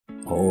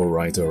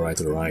Alright.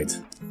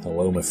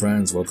 Hello my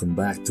friends, welcome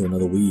back to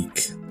another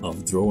week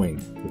of drawing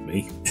with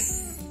me.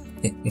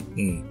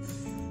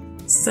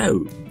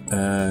 So,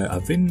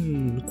 I've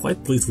been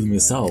quite pleased with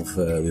myself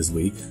this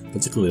week,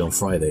 particularly on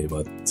Friday,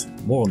 but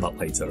more on that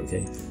later,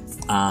 okay?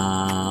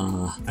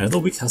 Another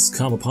week has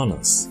come upon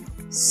us,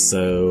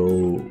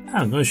 so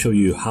I'm going to show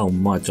you how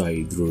much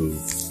I drew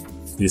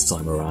this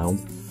time around.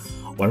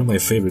 One of my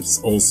favorites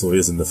also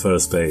is in the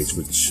first page,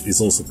 which is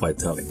also quite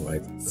telling,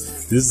 right?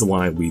 This is the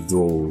one I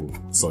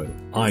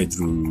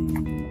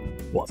drew,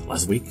 what,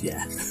 last week?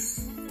 Yeah.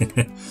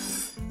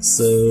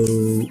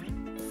 So,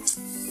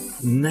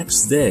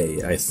 next day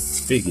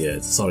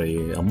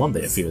on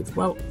Monday I figured,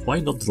 well, why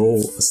not draw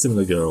a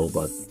similar girl,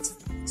 but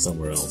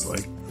somewhere else,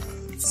 right?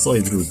 So I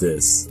drew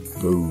this.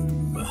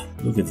 Boom.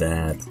 Look at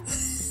that.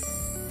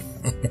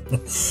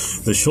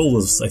 The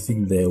shoulders, I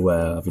think they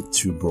were a bit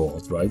too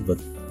broad, right? But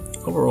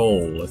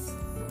overall,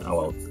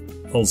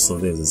 also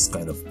this is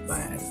kind of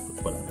bad,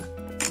 but whatever.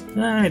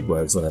 It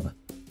works, whatever.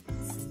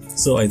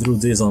 So I drew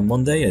this on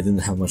Monday, I didn't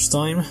have much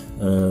time,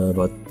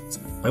 but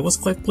I was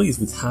quite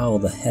pleased with how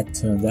the head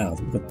turned out.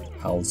 Look at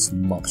how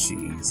smug she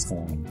is, come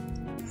on.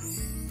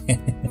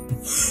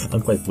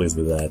 I'm quite pleased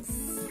with that.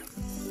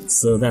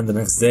 So then the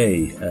next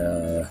day,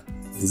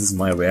 this is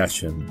my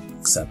reaction,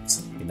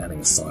 except in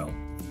anime style,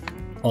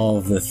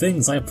 of the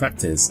things I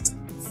practiced,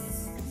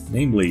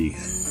 namely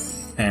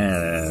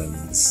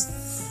hands.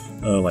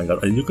 Oh my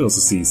god, and you can also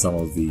see some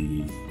of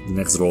the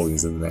next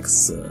drawings in the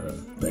next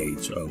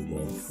page. Oh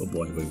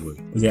boy.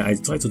 Yeah, I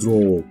tried to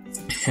draw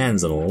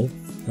hands and all.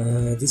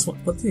 This one,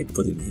 what did I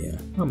put in here?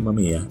 Mamma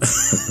mia.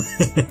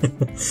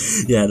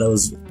 Yeah,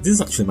 this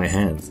is actually my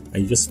hand.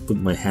 I just put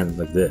my hand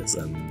like this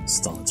and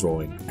start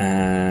drawing.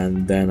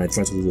 And then I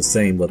tried to do the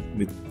same, but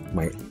with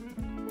my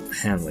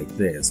hand like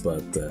this,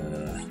 but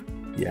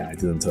yeah, it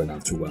didn't turn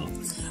out too well.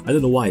 I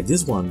don't know why.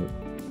 This one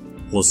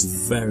was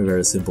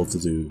very simple to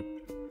do.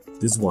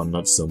 This one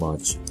not so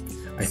much.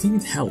 I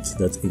think it helped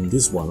that in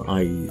this one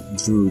I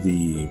drew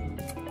the,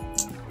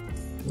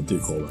 what do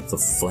you call it, the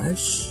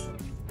flesh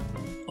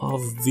of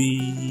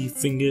the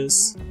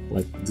fingers,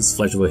 like this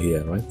flesh over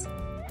here, right?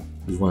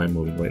 This is what I'm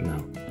moving right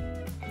now.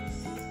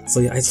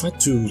 So yeah, I tried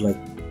to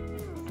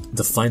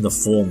define the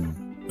form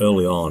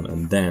early on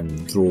and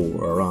then draw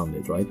around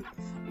it, right?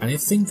 And I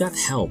think that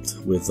helped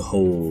with the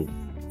whole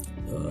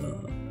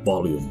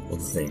volume of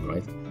the thing,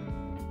 right?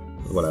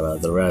 Whatever,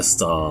 the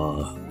rest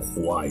are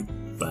quite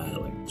bad,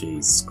 like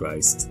Jesus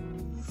Christ.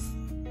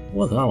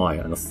 What am I?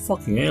 I'm a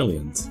fucking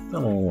alien.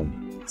 Come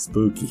on,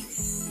 spooky.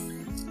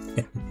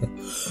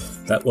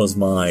 That was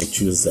my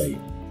Tuesday.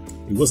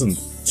 It wasn't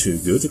too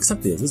good,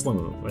 except this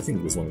one, I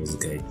think this one was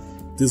okay.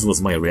 This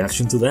was my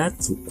reaction to that,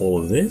 to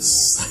all of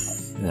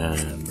this.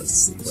 And let's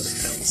see what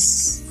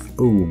else.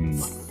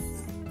 Boom.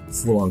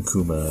 Full on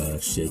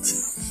Kuma shit.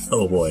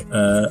 Oh boy.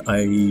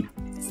 I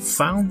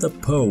found a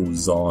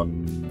pose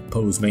on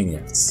Pose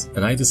Maniacs,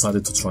 and I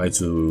decided to try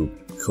to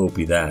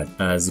copy that.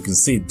 As you can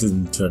see, it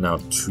didn't turn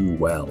out too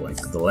well, like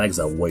the legs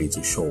are way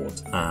too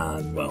short,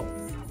 and well,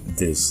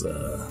 this,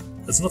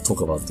 let's not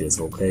talk about this,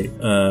 okay?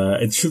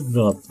 It should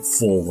not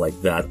fall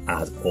like that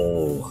at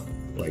all,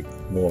 like,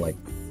 more like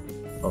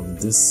on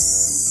this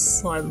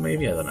side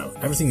maybe, I don't know.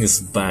 Everything is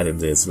bad in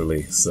this,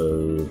 really,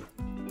 so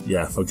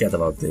yeah, forget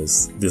about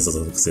this. This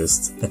doesn't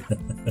exist.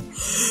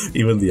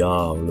 Even the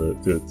arm,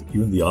 look, dude,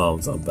 even the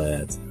arms are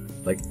bad.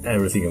 Like,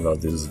 everything about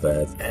this is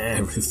bad.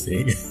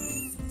 Everything.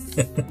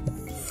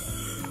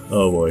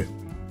 Oh boy.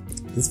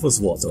 This was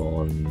what,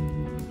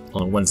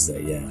 on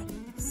Wednesday, yeah.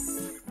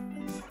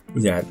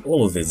 Yeah,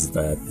 all of this is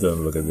bad.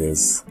 Don't look at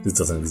this. This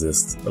doesn't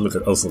exist. But look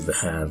at also the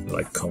hand.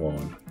 Like, come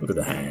on. Look at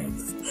the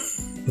hand.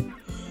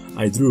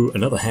 I drew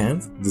another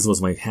hand. This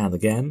was my hand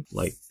again.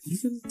 Like, you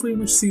can pretty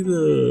much see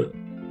the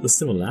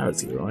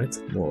similarity, right?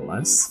 More or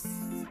less.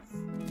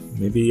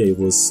 Maybe it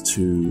was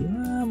too,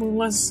 more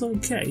or less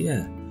okay,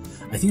 yeah.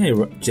 I think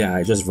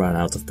I just ran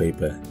out of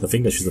paper. The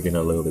finger should have been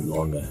a little bit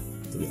longer,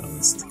 to be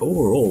honest.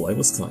 Overall, I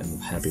was kind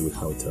of happy with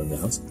how it turned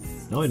out.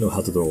 Now I know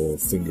how to draw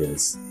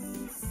fingers.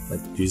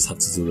 Like, you just have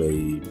to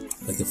do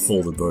a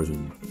folded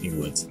version,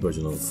 inward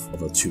version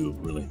of a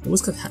tube, really. I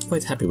was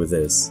quite happy with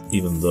this,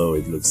 even though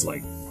it looks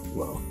like,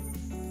 well,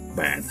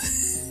 bad.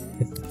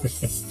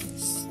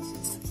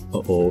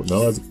 Uh-oh,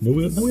 now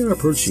we are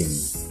approaching,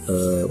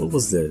 what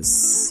was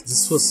this?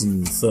 This was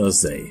on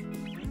Thursday.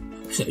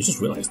 Actually, I just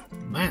realized,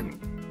 man,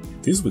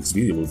 this week's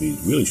video will be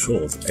really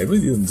short. I really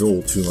didn't draw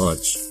too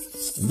much.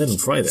 And then on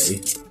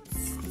Friday,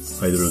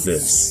 I drew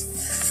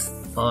this.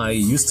 I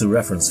used a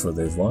reference for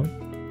this one.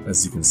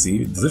 As you can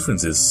see, the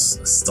difference is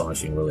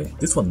astonishing, really.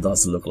 This one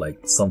does look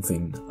like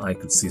something I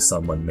could see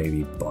someone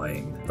maybe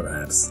buying,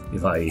 perhaps,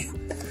 if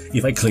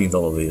I cleaned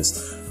all of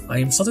this. I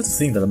am starting to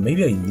think that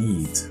maybe I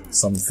need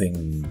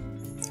something,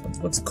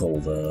 what's it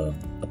called, a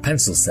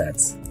pencil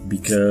set,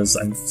 because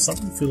I'm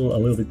starting to feel a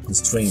little bit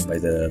constrained by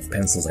the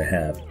pencils I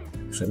have.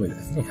 Actually, wait,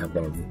 I think I have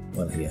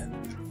one here.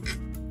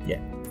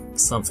 Yeah,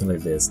 something like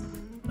this.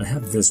 I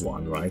have this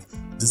one, right?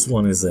 This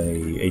one is a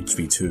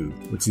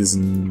HV2, which is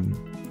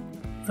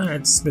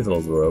It's middle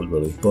of the road,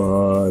 really.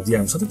 But yeah,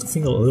 I'm starting to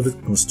feel a little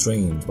bit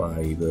constrained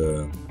by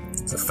the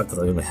fact that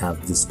I only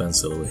have this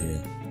pencil over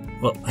here.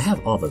 Well, I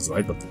have others,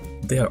 right? But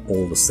they are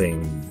all the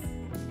same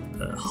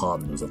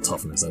hardness or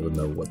toughness. I don't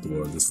know what the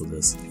word is for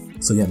this.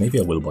 So yeah, maybe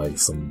I will buy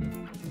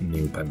some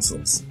new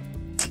pencils.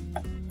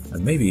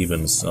 And maybe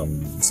even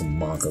some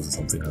markers or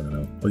something, I don't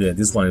know. But yeah,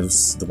 this one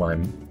is the one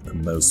I'm the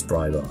most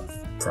proud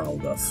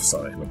of.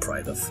 Sorry, not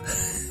proud of.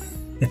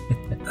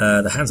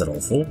 The hands are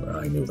awful,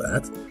 I knew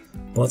that.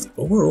 But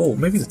overall,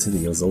 maybe the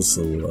titty is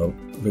also a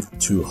bit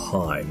too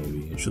high,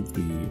 maybe. It should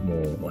be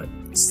more like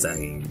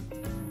sagging.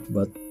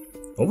 But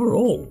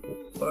overall,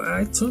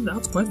 it turned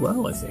out quite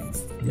well, I think.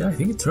 Yeah, I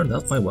think it turned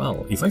out quite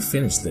well. If I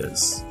finish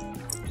this,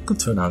 it could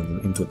turn out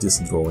into a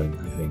decent drawing,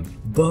 I think.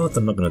 But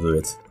I'm not gonna do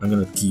it. I'm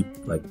gonna keep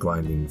like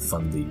grinding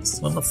fundies.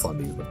 Well, not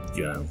fundies, but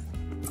you know,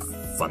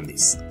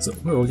 fundies. So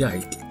overall, yeah,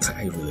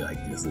 I really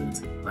like this, dude.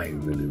 I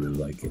really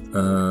like it.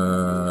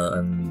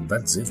 And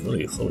that's it,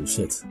 really. Holy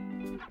shit.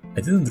 I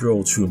didn't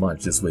draw too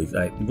much this week.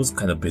 It was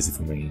kind of busy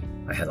for me.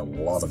 I had a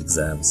lot of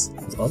exams.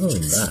 But other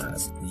than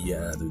that,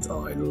 yeah, dude,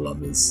 oh, I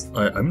love this.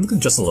 I'm looking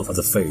just at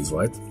the face,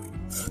 right?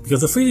 Because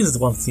the face is the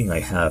one thing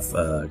I have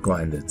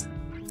grinded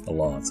a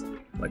lot.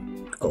 Like,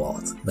 a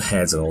lot. The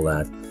heads and all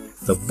that.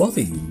 The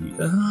body,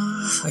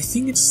 I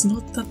think it's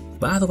not that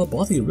bad of a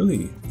body,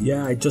 really.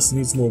 Yeah, it just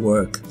needs more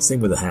work. Same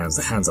with the hands.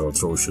 The hands are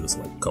atrocious,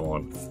 like, come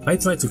on. I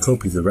tried to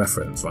copy the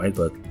reference, right?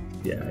 But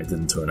yeah, it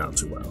didn't turn out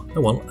too well.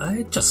 Oh well,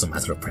 it's just a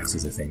matter of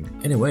practice, I think.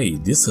 Anyway,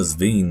 this has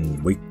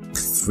been week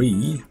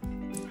 3,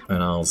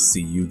 and I'll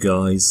see you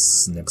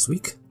guys next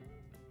week.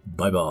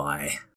 Bye bye.